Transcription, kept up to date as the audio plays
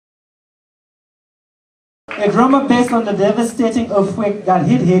A drama based on the devastating earthquake that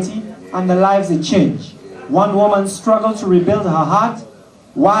hit Haiti and the lives it changed. One woman struggled to rebuild her heart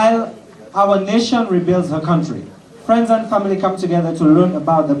while our nation rebuilds her country. Friends and family come together to learn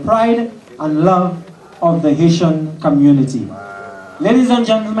about the pride and love of the Haitian community. Ladies and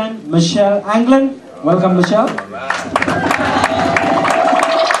gentlemen, Michelle Anglin. Welcome, Michelle.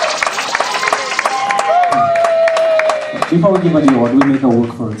 Before we give her the award, we make her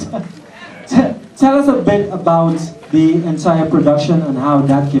work for it. Tell us a bit about the entire production and how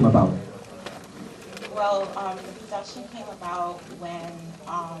that came about. Well, the production came about when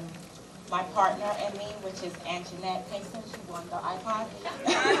my partner and me, which is Anjanette Payson, she won the iPod,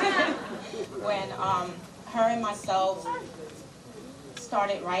 when her and myself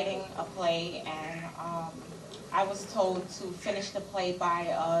started writing a play, and I was told to finish the play by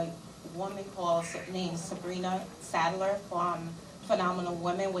a woman named Sabrina Sadler from Phenomenal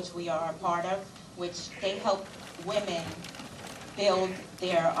Women, which we are a part of, which they help women build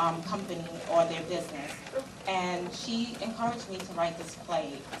their company or their business. And she encouraged me to write this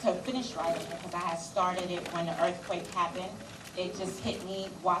play, to finish writing it, because I had started it when the earthquake happened. It just hit me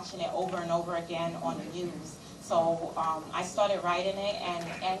watching it over and over again on the news. So I started writing it, and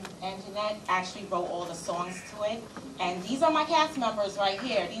Jeanette actually wrote all the songs to it. And these are my cast members right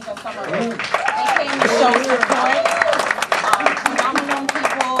here. These are some of them. They came to show support. Phenomenal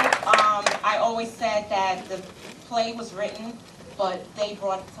people. I always said that the play was written, but they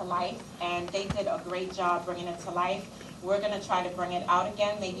brought it to life, and they did a great job bringing it to life. We're going to try to bring it out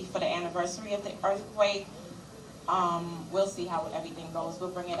again, maybe for the anniversary of the earthquake. We'll see how everything goes.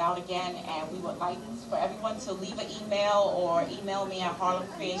 We'll bring it out again, and we would like for everyone to leave an email or email me at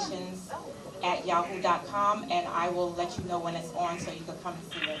harlemcreations@yahoo.com, and I will let you know when it's on so you can come and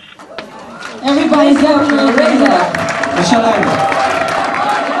see it. Everybody's up for a razor. Michelle.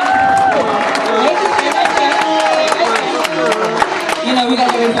 You know, we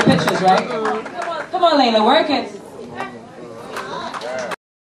gotta get ready for pictures, right? Come on, Layla, work it.